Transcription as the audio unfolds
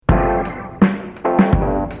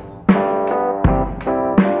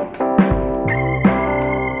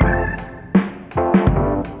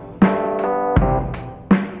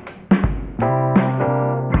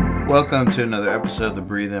to another episode of the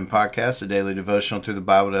Breathe In Podcast, a daily devotional through the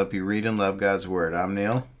Bible to help you read and love God's Word. I'm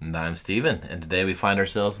Neal. And I'm Stephen. And today we find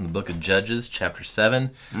ourselves in the book of Judges, chapter 7,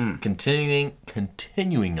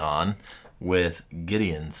 continuing on with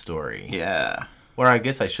Gideon's story. Yeah. Or I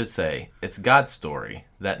guess I should say, it's God's story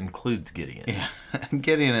that includes Gideon. Yeah.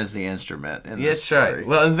 Gideon is the instrument in this story. That's right.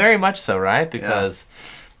 Well, very much so, right? Because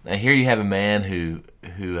here you have a man who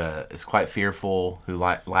is quite fearful, who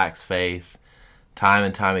lacks faith. Time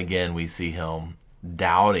and time again, we see him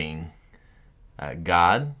doubting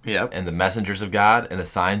God and the messengers of God and the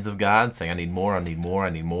signs of God, saying, I need more, I need more, I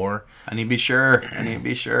need more. I need to be sure. I need to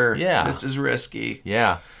be sure. Yeah. This is risky.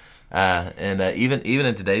 Yeah. And even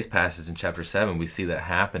in today's passage in chapter 7, we see that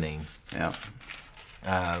happening. Yeah.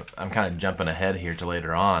 I'm kind of jumping ahead here to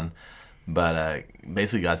later on, but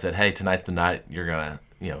basically God said, hey, tonight's the night you're going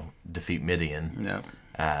to, defeat Midian.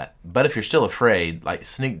 Yeah. But if you're still afraid,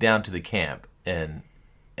 sneak down to the camp and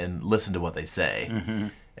listen to what they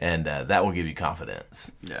say, and that will give you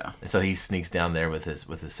confidence. Yeah. And so he sneaks down there with his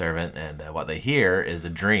servant, and what they hear is a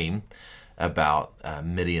dream about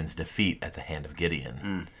Midian's defeat at the hand of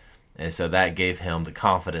Gideon. And so that gave him the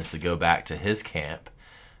confidence to go back to his camp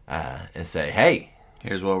and say, hey,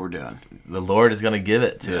 here's what we're doing. The Lord is going to give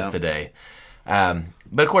it to us today. But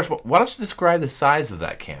of course, why don't you describe the size of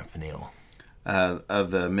that camp, Neal?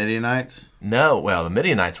 Of the Midianites? No, well, the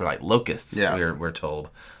Midianites were like locusts, we're told.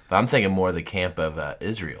 But I'm thinking more of the camp of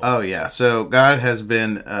Israel. Oh, yeah. So God has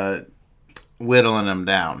been whittling them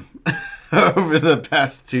down over the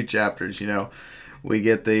past two chapters. We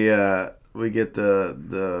get the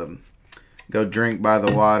go drink by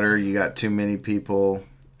the water. You got too many people.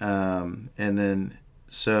 And then,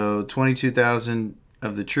 so 22,000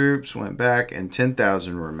 of the troops went back and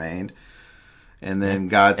 10,000 remained. And then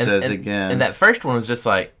God says again. And that first one was just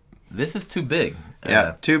like, this is too big.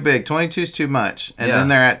 Too big. 22 is too much. And then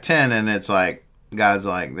they're at 10, and it's like, God's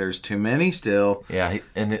like, there's too many still. Yeah,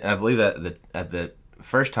 and I believe that at the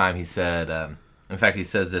first time he said, in fact, he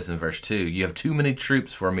says this in verse 2, you have too many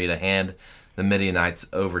troops for me to hand the Midianites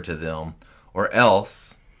over to them, or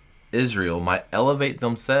else Israel might elevate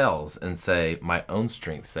themselves and say, my own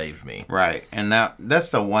strength saved me. Right. And that's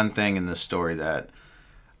the one thing in the story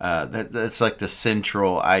that's like the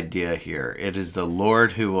central idea here. It is the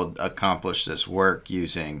Lord who will accomplish this work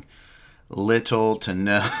using little to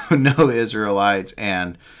no Israelites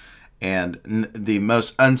and the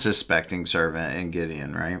most unsuspecting servant in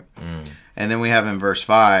Gideon, right? And then we have in verse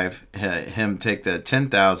 5 him take the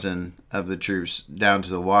 10,000 of the troops down to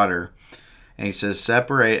the water, and he says,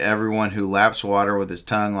 separate everyone who laps water with his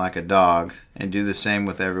tongue like a dog, and do the same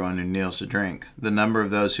with everyone who kneels to drink. The number of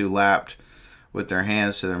those who lapped with their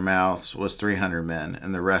hands to their mouths was 300 men,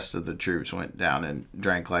 and the rest of the troops went down and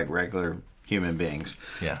drank like regular human beings.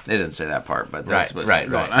 Yeah. They didn't say that part, but that's what's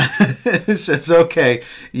going on. It says, okay,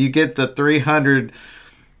 you get the 300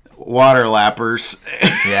 water lappers.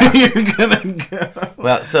 Yeah. You're going to go.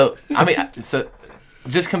 Well, so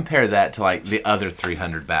just compare that to like the other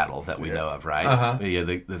 300 battle that we know of, right? Uh-huh.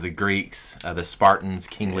 The Greeks, the Spartans,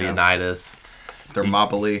 King Leonidas.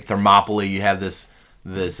 Thermopylae. You have this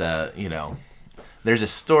there's a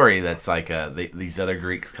story that's like these other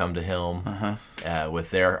Greeks come to him with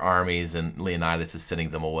their armies, and Leonidas is sending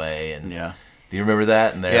them away. And do you remember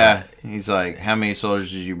that? And he's like, how many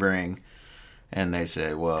soldiers did you bring? And they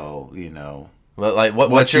say, well, well, like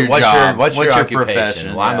what's your job? What's your occupation?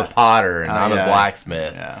 Profession? Well, I'm a potter and I'm a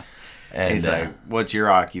blacksmith. Yeah. And he's like, what's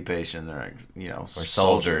your occupation? They're like, we're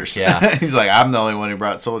soldiers. Yeah. He's like, I'm the only one who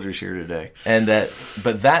brought soldiers here today. And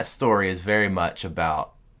but that story is very much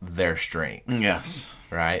about their strength. Yes.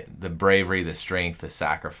 Right? The bravery, the strength, the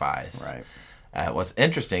sacrifice. Right. What's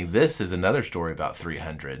interesting, this is another story about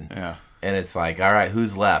 300. Yeah. And it's like, all right,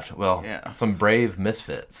 who's left? Well, some brave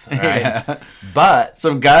misfits, right? Yeah. But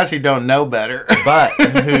some guys who don't know better.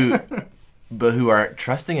 but who are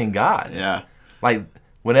trusting in God. Yeah. Like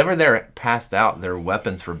whenever they're passed out their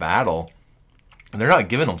weapons for battle, they're not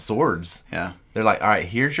giving them swords. Yeah. They're like, all right,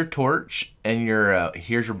 here's your torch, and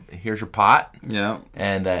here's your pot. Yeah.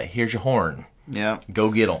 And here's your horn. Yeah. Go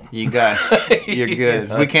get them. You're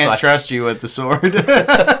good. We can't trust you with the sword.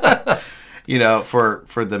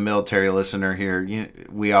 For the military listener here,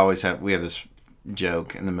 we have this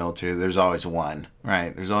joke in the military. There's always one,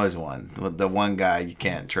 right? There's always one. The one guy you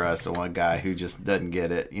can't trust, the one guy who just doesn't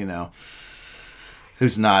get it,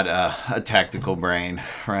 who's not a tactical brain,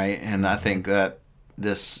 right? And I think that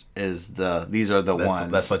these are the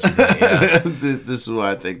ones. That's what you think, yeah. This is what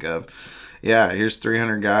I think of. Yeah, here's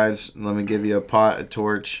 300 guys. Let me give you a pot, a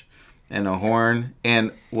torch, and a horn.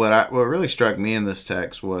 And what really struck me in this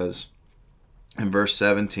text was In verse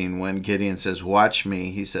 17, when Gideon says, "Watch me,"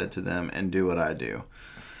 he said to them, "and do what I do."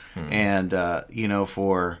 And, you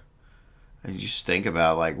just think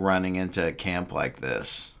about like running into a camp like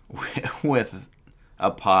this with a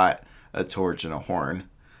pot, a torch, and a horn,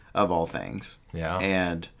 of all things. Yeah.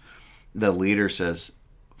 And the leader says,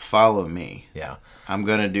 "Follow me." Yeah. I'm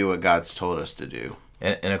going to do what God's told us to do.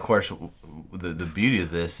 And of course, the beauty of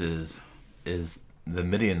this is the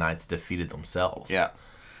Midianites defeated themselves. Yeah.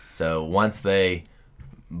 So once they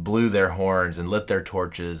blew their horns and lit their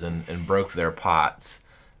torches and broke their pots,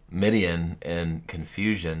 Midian, in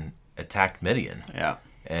confusion, attacked Midian. Yeah.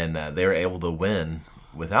 And they were able to win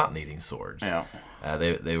without needing swords. Yeah.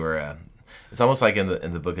 They were. It's almost like in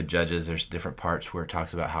the book of Judges. There's different parts where it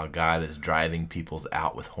talks about how God is driving peoples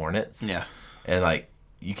out with hornets. Yeah. And like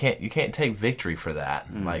you can't take victory for that.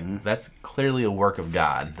 Mm-hmm. Like that's clearly a work of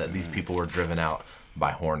God that these people were driven out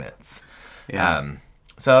by hornets. Yeah.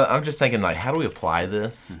 So I'm just thinking, like, how do we apply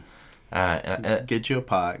this? Get you a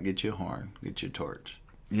pot, get you a horn, get you a torch.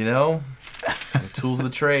 The tools of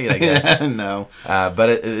the trade, I guess. No. But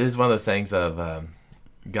it is one of those things of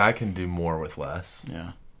God can do more with less.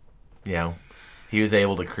 Yeah. He was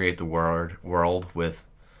able to create the world with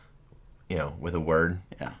a word.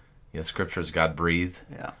 Yeah. Scripture is God breathed.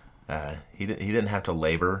 Yeah. He didn't have to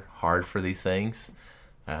labor hard for these things.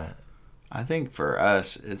 I think for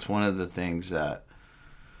us, it's one of the things that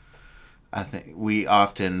I think we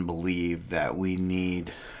often believe that we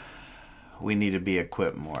need to be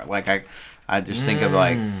equipped more. Like I just think of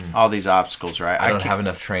like all these obstacles, right? I don't have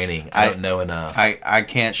enough training. I don't know enough. I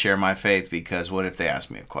can't share my faith because what if they ask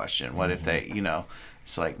me a question? What if they,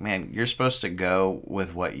 it's like, man, you're supposed to go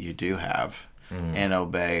with what you do have and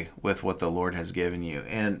obey with what the Lord has given you.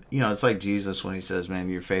 And, it's like Jesus when he says, man,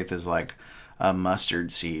 your faith is like a mustard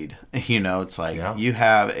seed. It's like you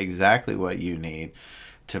have exactly what you need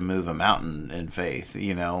to move a mountain in faith.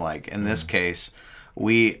 Like in this case,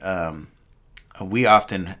 we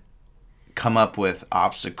often come up with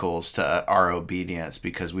obstacles to our obedience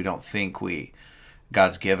because we don't think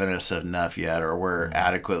God's given us enough yet, or we're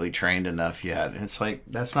adequately trained enough yet. It's like,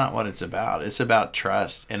 that's not what it's about. It's about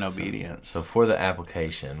trust and obedience. So for the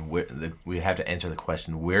application, we have to answer the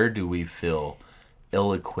question, where do we feel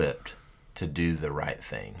ill-equipped to do the right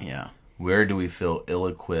thing? Yeah. Where do we feel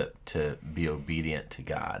ill-equipped to be obedient to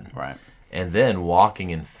God? Right. And then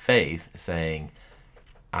walking in faith, saying,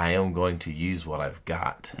 I am going to use what I've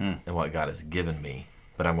got and what God has given me,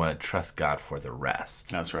 but I'm going to trust God for the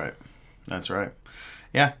rest. That's right.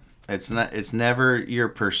 Yeah. It's never your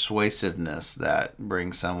persuasiveness that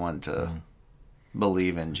brings someone to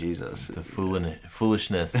believe in Jesus. The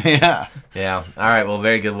foolishness. Yeah. Yeah. All right. Well,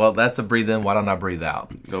 very good. Well, that's a breathe in. Why don't I breathe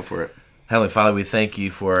out? Go for it. Heavenly Father, we thank you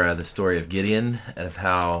for the story of Gideon and of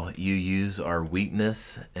how you use our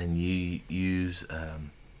weakness and you use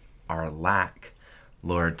our lack,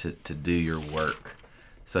 Lord, to do your work.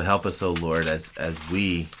 So help us, oh Lord, as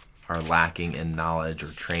we are lacking in knowledge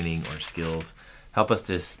or training or skills, help us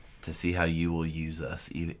to see how you will use us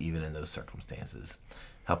even in those circumstances.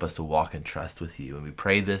 Help us to walk in trust with you. And we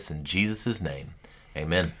pray this in Jesus' name.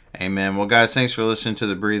 Amen. Amen. Well, guys, thanks for listening to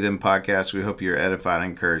the Breathe In podcast. We hope you're edified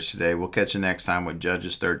and encouraged today. We'll catch you next time with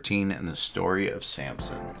Judges 13 and the story of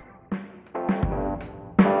Samson.